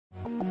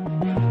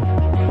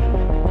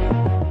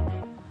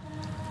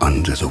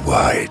under the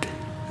wide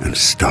and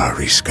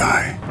starry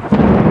sky.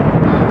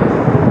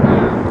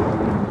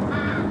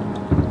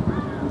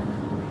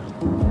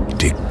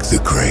 Dig the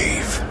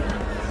grave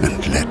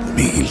and let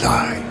me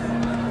lie.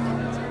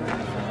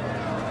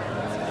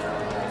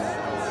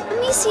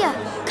 Amicia,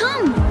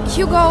 come!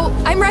 Hugo,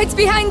 I'm right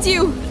behind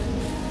you!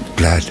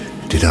 Glad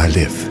did I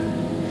live,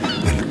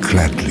 and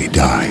gladly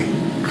die.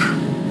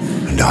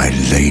 And I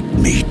laid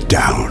me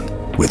down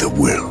with a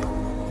will.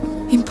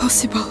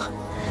 Impossible.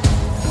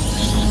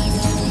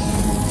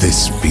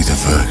 This be the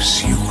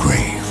verse you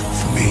grave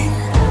for me.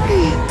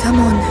 Come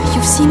on,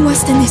 you've seen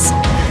worse than this.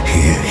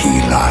 Here he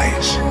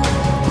lies,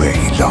 where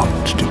he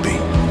longed to be.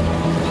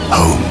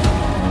 Home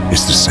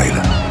is the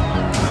sailor,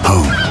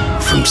 home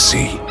from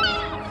sea,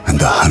 and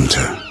the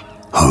hunter,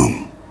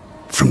 home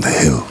from the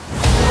hill.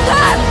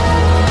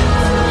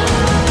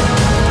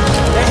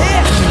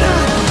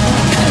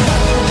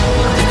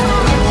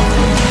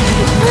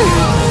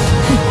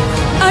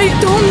 I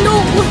don't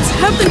know what's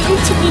happening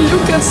to me,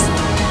 Lucas.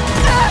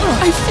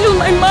 I feel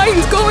my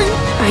mind going.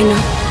 I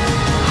know.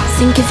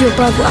 Think of your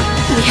brother.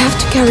 We have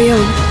to carry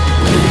on.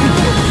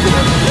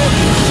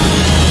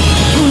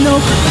 Oh no.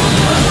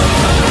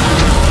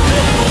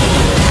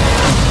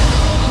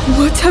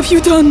 What have you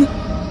done?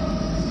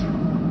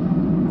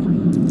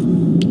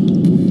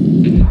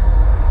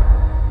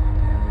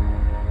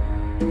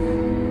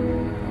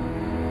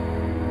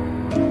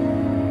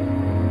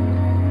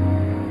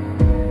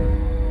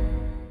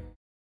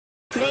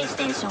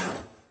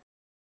 PlayStation